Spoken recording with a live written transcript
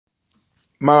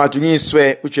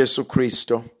Makadunyiswe uJesu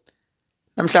Kristo.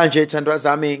 Namhlanje thandwa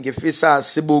zami ngifisa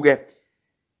sibuke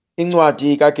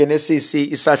incwadi kaGenesis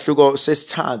isahluko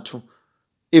sesithathu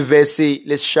ivesi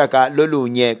lesishaka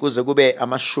lolunye kuze kube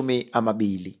amashumi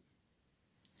amabili.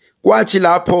 Kwathi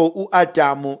lapho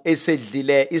uAdamu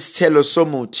esedlile isithelo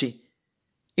somuthi,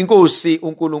 iNkosi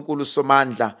uNkulunkulu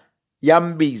Somandla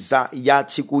yambiza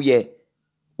yathi kuye,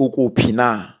 ukuphi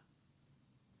na?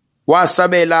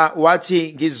 Wasabela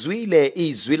wathi, ngizwile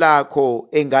izwi lakho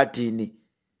engadini,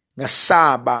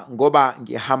 ngasaba ngoba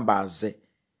ngihambaze,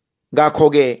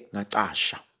 ngakho-ke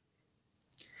ngacasha.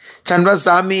 Thandwa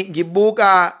zami,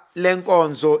 ngibuka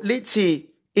lenkonzo lithi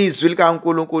izwi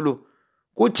likaNkulunkulu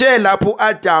kuthe lapho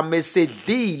uAdamu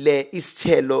esedlile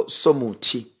isithelo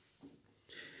somuthi.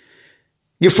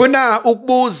 Ngifuna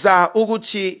ukubuza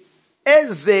ukuthi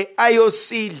eze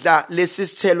ayosidla lesi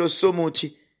sithelo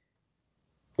somuthi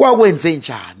kwakwenze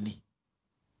njani?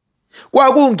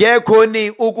 Kwakungekho ni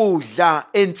ukudla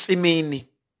ensimini,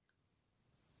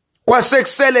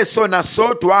 kwasekusele sona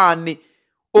sodwani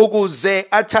ukuze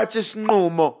athathe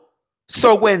isinqumo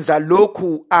sokwenza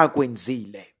lokhu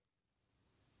akwenzile.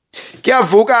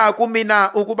 Kuyavuka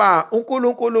kumina ukuba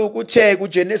uNkulunkulu kuthe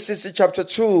kuGenesis chapter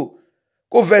 2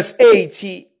 kuverse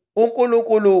 8,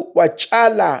 uNkulunkulu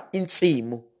watshala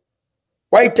insimu,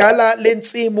 wayidala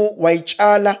lensimu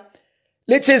wayitshala.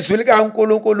 Lithi izwi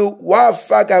likaNkulunkulu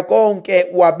wafaka konke,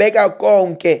 wabeka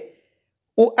konke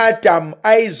uAdamu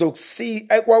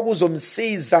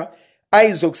kwakuzomsiza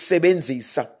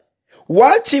ayizokusebenzisa.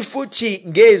 Wathi futhi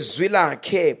ngezwi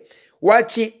lakhe,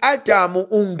 wathi, Adamu,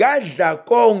 ungadla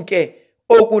konke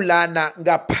okulana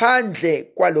ngaphandle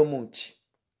kwalomuthi.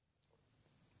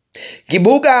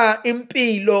 Ngibuka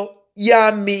impilo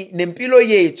yami nempilo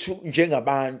yethu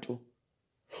njengabantu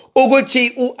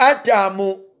ukuthi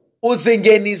uAdamu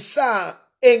uzingenisa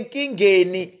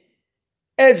enkingeni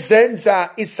ezenza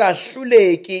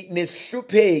isahluleki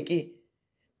nesihlupheki,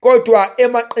 kodwa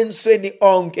emaqinisweni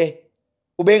onke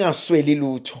ubengasweli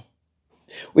lutho.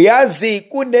 Uyazi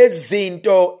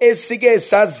kunezinto esike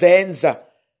sazenza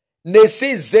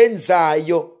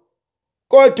nesizenzayo,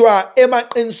 kodwa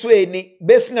emaqinisweni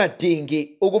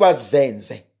besingadingi ukuba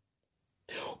sizenze.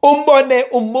 Umbone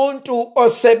umuntu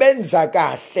osebenza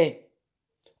kahle,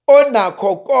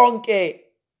 onakho konke,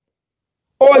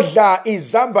 odla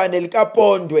izambane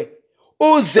likapondwe,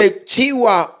 uze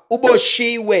kuthiwa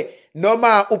uboshiwe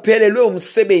noma uphelelwe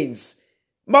umsebenzi.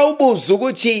 Mawubuza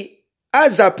ukuthi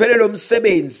azaphelelwe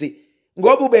umsebenzi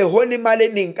ngoba ubehola imali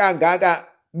eningi kangaka,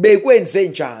 bekwenze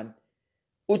njani?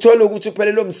 Uthola ukuthi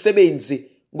uphelelwe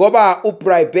umsebenzi ngoba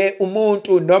ubribe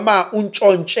umuntu noma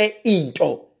untshontshe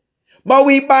into.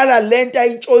 Mawuyibala lento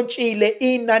ayintshontshile,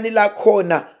 inani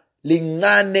lakhona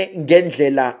lincane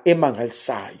ngendlela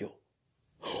emangalisayo.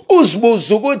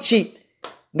 Uzibuza ukuthi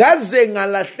ngaze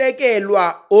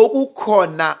ngalahlekelwa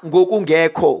okukhona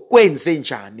ngokungekho kwenze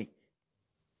njani?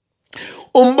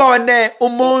 Umbone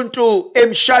umuntu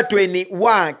emshadweni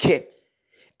wakhe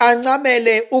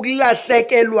ancamele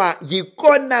ukulahlekelwa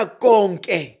yikona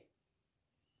konke,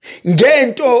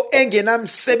 ngento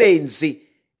engenamsebenzi,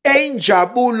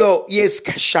 enjabulo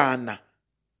yesikhashana,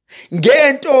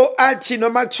 ngento athi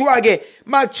noma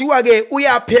kuthiwa-ke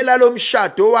uyaphela lo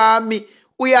mshado wami,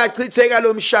 uyachitheka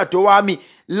lo mshado wami,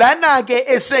 lana-ke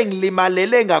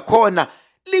esengilimalele ngakhona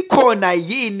likhona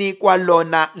yini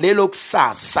kwalona lelo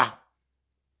kusasa?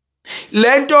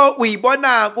 Lento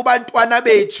uyibona kubantwana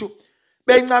bethu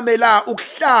bencamela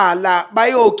ukuhlala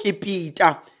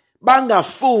bayokipita,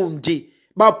 bangafundi,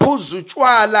 baphuza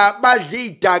utshwala, badla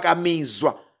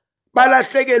idakamizwa,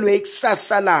 balahlekelwe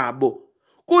ikusasa labo.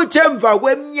 Kuthi emva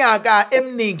kweminyaka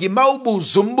eminingi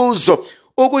mawubuza umbuzo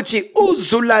ukuthi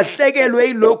uzulahlekelwe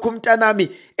yilokhu mntanami,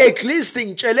 at least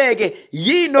ngitsheleke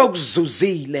yini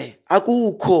okuzuzile?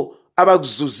 Akukho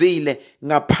abakuzuzile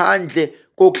ngaphandle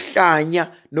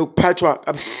kokuhlanya nokuphathwa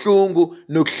kabuhlungu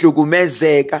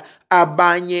nokuhlukumezeka.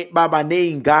 Abanye baba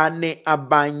nezingane,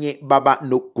 abanye baba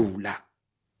nokugula.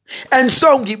 And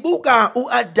so ngibuka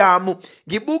uAdamu,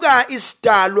 ngibuka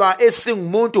isidalwa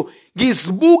esingumuntu,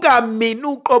 ngisibuka mina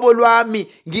uqobo lwami,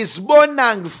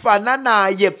 ngisibona ngifana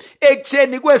naye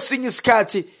ekutheni kwesinye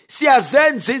isikhathi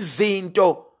siyazenza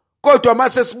izinto, kodwa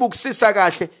mase sibukisisa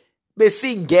kahle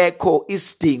besingekho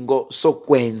isidingo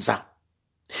sokwenza.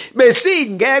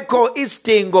 Besingekho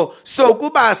isidingo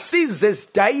sokuba size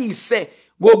sidayise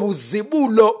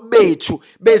ngobuzibulo bethu,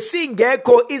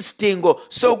 besingekho isidingo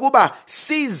sokuba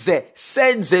size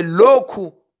senze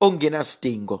lokhu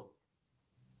ongenasidingo.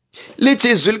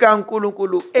 Lithi izwi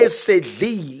likaNkulunkulu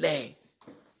esedlile.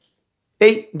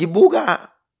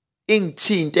 Ngibuka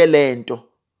ingithinte lento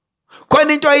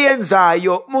khona into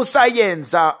oyenzayo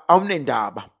musayenza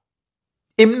awunendaba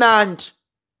imnandi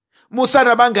musa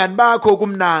nabangani bakho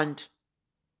kumnandi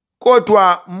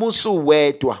kodwa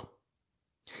musuwedwa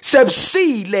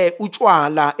sebusile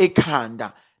utshwala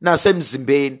ekhanda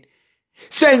nasemzimbeni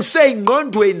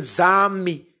sengisengqondweni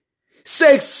zami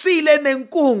sekusile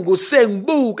nenkungu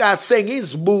sengibuka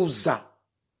sengizibuza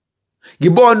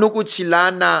ngibona ukuthi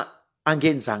lana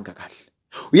angenzanga kahle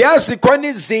uyazi khona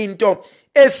izinto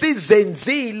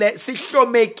esizenzile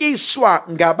sihlomekiswa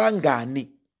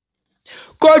ngabangani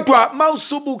kodwa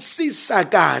mawusubukusisa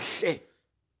kahle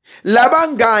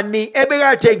labangani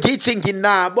ebekade ngithi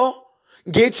nginabo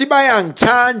ngithi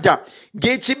bayangithanda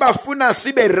ngithi bafuna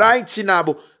sibe right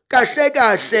nabo kahle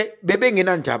kahle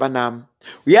bebengenandaba nami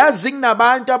uyazi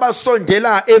kunabantu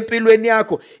abasondela empilweni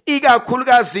yakho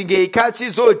ikakhulukazi ngezikhathi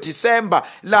zoDisember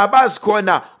labazi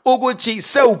khona ukuthi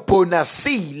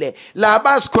sewubonasile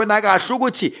labazi khona kahle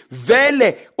ukuthi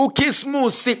vele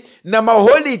uKhisimusi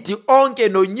namaholiday onke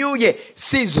noNew Year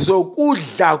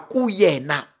sizokudla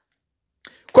kuyena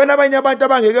khona abanye abantu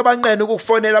abangeke banqene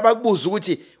ukukufonela bakubuza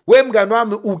ukuthi wemngani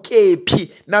wami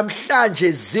ukephi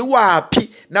namhlanje ziwapi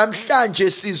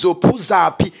namhlanje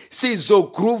sizophuzapi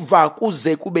sizogrova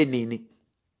kuze kube nini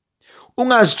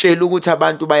ungazitshela ukuthi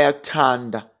abantu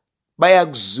bayakuthanda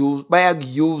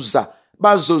bayakuyuza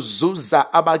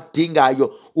bazozuza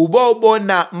abakudingayo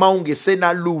ubobona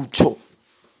mawungesenalutho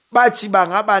bathi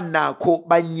bangaba nakho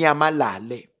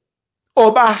banyamalale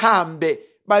obahambe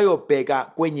bayobheka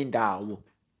kwenye indawo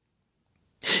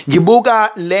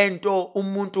ngibuka lento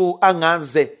umuntu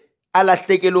angaze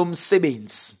alahlekele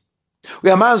umsebenzi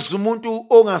uyamazi umuntu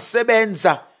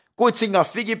ongasebenza kuthi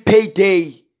ngafika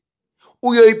ipayday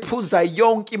uyoyiphuza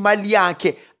yonke imali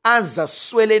yakhe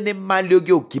azaswele nemali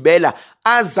yokuyogibela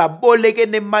azaboleke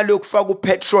nemali yokufaka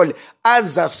upetrol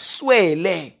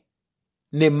azaswele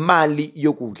nemali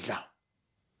yokudla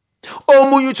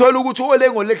omunye uthola ukuthi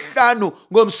olengo lehlanu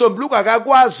ngomsombuluko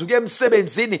akakwazi ukuya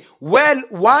emsebenzini well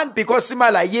one because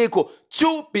imali ayikho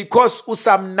two because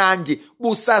usamnandi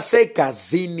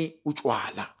busasegazini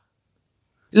utshwala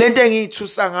lento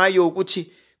engithusa ngayo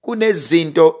ukuthi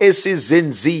kunezinto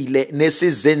esizenzile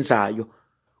nesizenzayo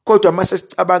kodwa mase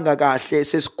sicabanga kahle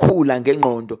sesikhula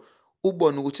ngengqondo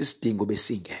ubone ukuthi isidingo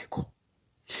besingekho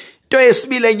into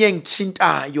yesibili enye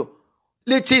engithintayo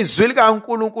lithi izwi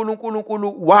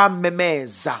likaNkulunkulu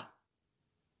wamemeza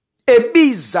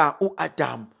ebiza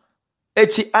uAdam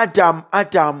ethi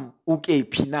Adam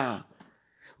ukephi na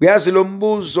uyazi lo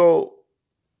mbuzo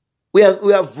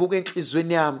uyavuka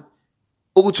enhlizweni yami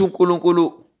ukuthi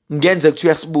uNkulunkulu ngenze ukuthi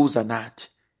uyasibuza nathi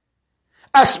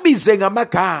asibize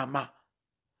ngamagama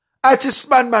athi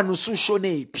sibanibani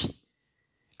usushonephi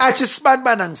athi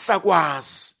sibanibani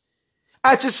angisakwazi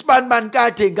athi sibanibani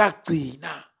kade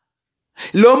ngagcina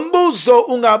lo mbuzo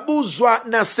ungabuzwa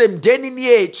nasemndenini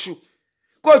yethu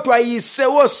kodwa yise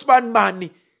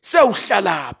wosibanibani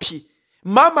sewuhlalaphi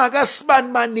mama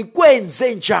kaSibanibani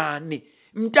kwenze njani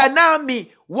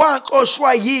mntanami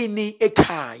waxoshwa yini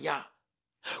ekhaya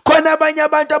khona abanye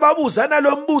abantu ababuzana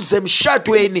lo mbuzo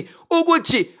emshadweni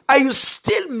ukuthi are you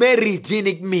still married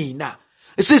yini kumina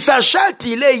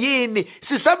sisashadile yini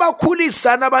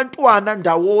sisabakhulisana abantwana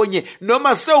ndawonye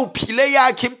noma sewuphile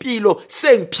yakhe impilo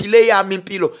sengiphile yami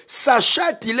impilo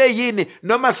sashadile yini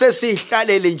noma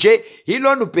sesihlalele nje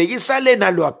yilona ubhekisa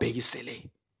lena lo abhekisele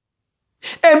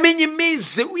eminye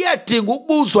imizi uyadinga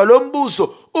ukubuzwa lo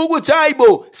mbuzo ukuthi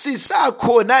hayibo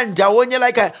sisakhona ndawonye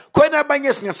like khona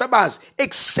abanye singasabazi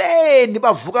ekseni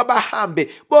bavuka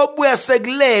bahambe bobuya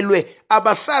sekulelwe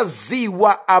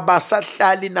abasaziwa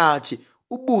abasahlali nathi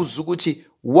ubuza ukuthi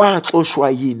waxoshwa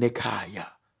yini ekhaya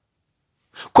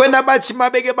khona bathi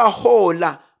mabeke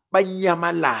bahola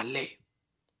banyamalale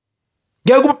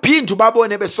ngeke uphinde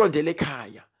babone besondela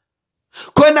ekhaya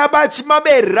khona bathi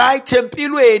mabe right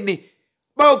empilweni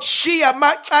bayokushiya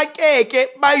macakeke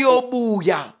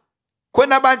bayobuya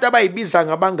khona abantu abayibiza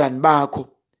ngabangani bakho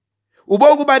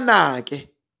ubokuba nake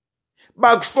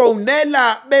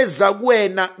bakufonela beza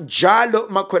kuwena njalo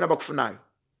makhona bakufunayo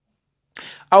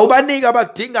awubanike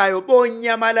abakudingayo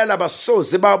bonyamalala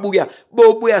basoze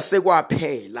bobuya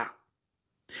sekwaphela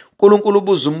uNkulunkulu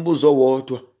ubuza umbuzo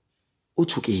wodwa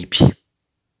uthi ukephi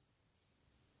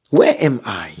where am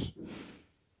I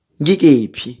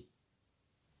ngikephi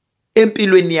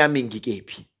empilweni yami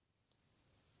ngikephi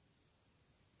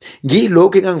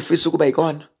ngilokho engangifisa ukuba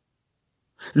ikona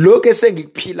lokho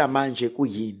esengikuphila manje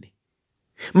kuyini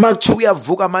makuthiwa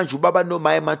uyavuka manje ubaba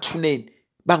nomaye emathuneni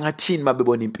bangathini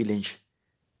mabebona impilo enje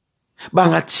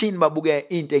bangathini babuke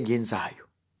into engenzayo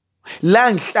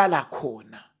la ngihlala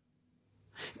khona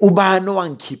ubani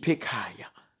owangikhipha ekhaya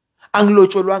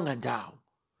Angilotsholwanga ndawo.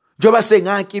 Njoba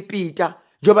sengakipita,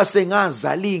 njoba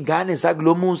sengazala izingane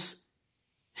zakulomuzi,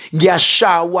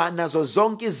 ngiyashawa nazo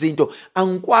zonke izinto,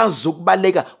 angikwazi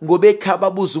ukubaleka ngoba ekhaya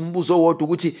babuza umbuzo owodwa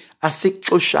ukuthi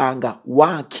asikuxoshanga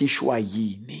wakhishwa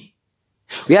yini.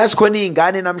 Uyazi khona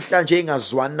izingane namhlanje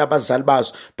engazwani nabazali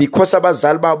bazo because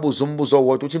abazali babuza umbuzo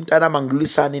owodwa ukuthi mntana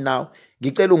mangilulisani nawe.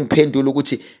 Ngicela ungiphendule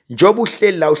ukuthi njoba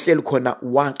uhleli la uhleli khona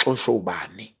waxoshwa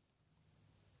ubani.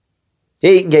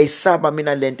 Hey, ngiyayisaba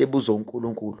mina lento ebuzo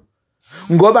uNkulunkulu.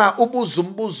 Ngoba ubuza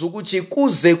umbuzo ukuthi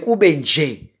kuze kube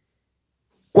nje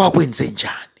kwakwenze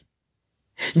njani?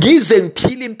 Ngize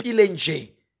ngiphile impilo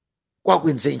enje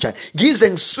kwakwenze njani?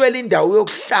 Ngize ngiswele indawo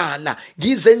yokuhlala,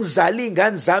 ngize ngizala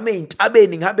izingane zami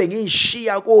ezintabeni ngabe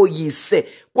ngiyishiya koyise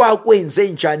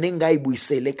kwakwenze njani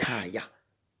engayibuyisela ekhaya?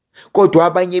 Kodwa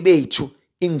abanye bethu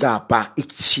ingcapha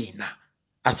ikuthina,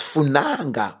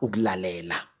 asifunanga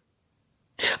ukulalela.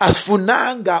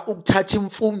 Asifunanga ukuthatha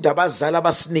imfundo abazali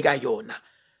abasinika yona.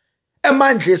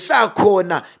 Amandla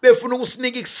sakhona befuna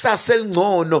ukusinika ikusasa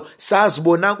elingcono,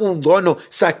 sazibona kungcono,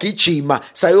 sagijima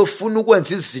sayofuna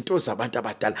ukwenza izinto zabantu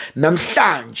abadala.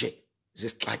 Namhlanje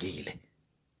zisixakile.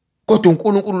 Kodwa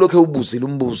uNkulunkulu lokho ubuzile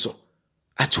umbuzo.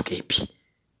 Athi ukephi?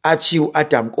 Athi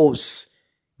uAdam, Nkosi,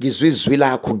 ngizwe izwi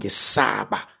lakho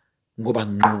ngesaba ngoba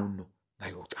nqunu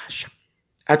ngayocasha.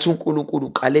 Athi uNkulunkulu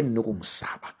uqaleni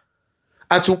nokungisaba.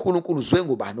 Athi uNkulunkulu uzwe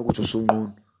ngubani ukuthi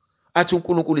usunqunu. Athi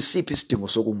uNkulunkulu isiphi isidingo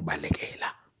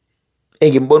sokungibalekela.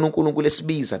 Engimbona uNkulunkulu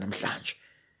esibiza namhlanje.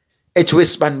 Ethi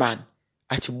wesibanibani,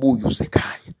 athi buya uze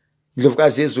ekhaya.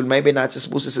 Indlovukazi yezulu mayibe nathi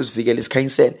sibusise sivikele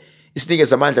isikhanyisele.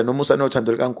 Isinikeze amandla nomusa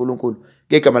nothando likaNkulunkulu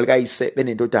ngegama likayise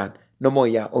benendodana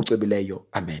nomoya ocwebileyo.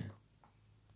 Amen.